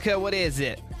 Angelica, what is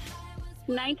it?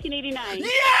 1989.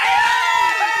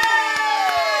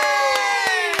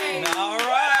 All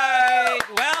right.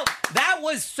 Well, that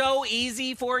was so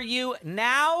easy for you.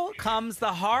 Now comes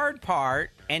the hard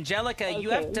part. Angelica, you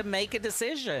have to make a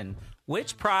decision.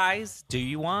 Which prize do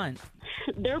you want?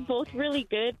 They're both really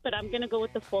good, but I'm going to go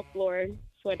with the folklore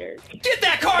sweater. Get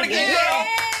that cardigan!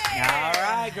 All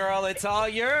right, girl. It's all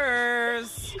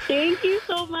yours. Thank you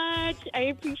so much. I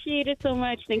appreciate it so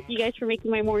much. Thank you guys for making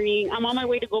my morning. I'm on my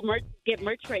way to go get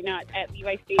merch right now at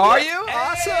Levi's Stadium. Are you?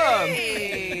 Awesome.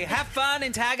 Hey, have fun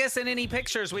and tag us in any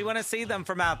pictures. We want to see them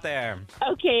from out there.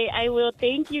 Okay, I will.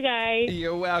 Thank you guys.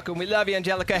 You're welcome. We love you,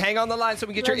 Angelica. Hang on the line so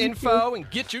we can get your Love you info and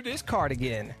get you this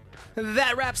cardigan.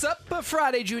 That wraps up a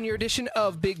Friday Junior edition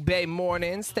of Big Bay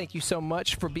Mornings. Thank you so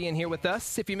much for being here with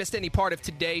us. If you missed any part of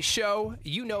today's show,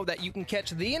 you know that you can catch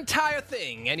the entire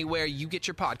thing anywhere you get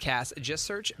your podcast. Just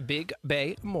search Big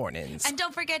Bay Mornings. And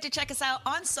don't forget to check us out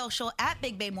on social at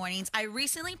Big Bay Mornings. I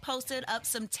recently posted up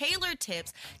some Taylor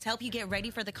tips to help you get ready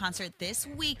for the concert this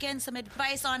weekend. Some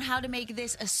advice on how to make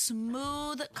this a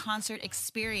smooth concert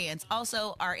experience.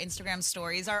 Also, our Instagram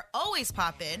stories are always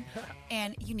popping,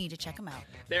 and you need to check them out.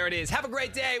 There it is. Have a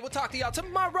great day. We'll talk to y'all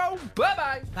tomorrow.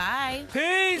 Bye-bye. Bye.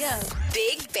 Peace.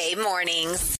 Big Bay Mornings.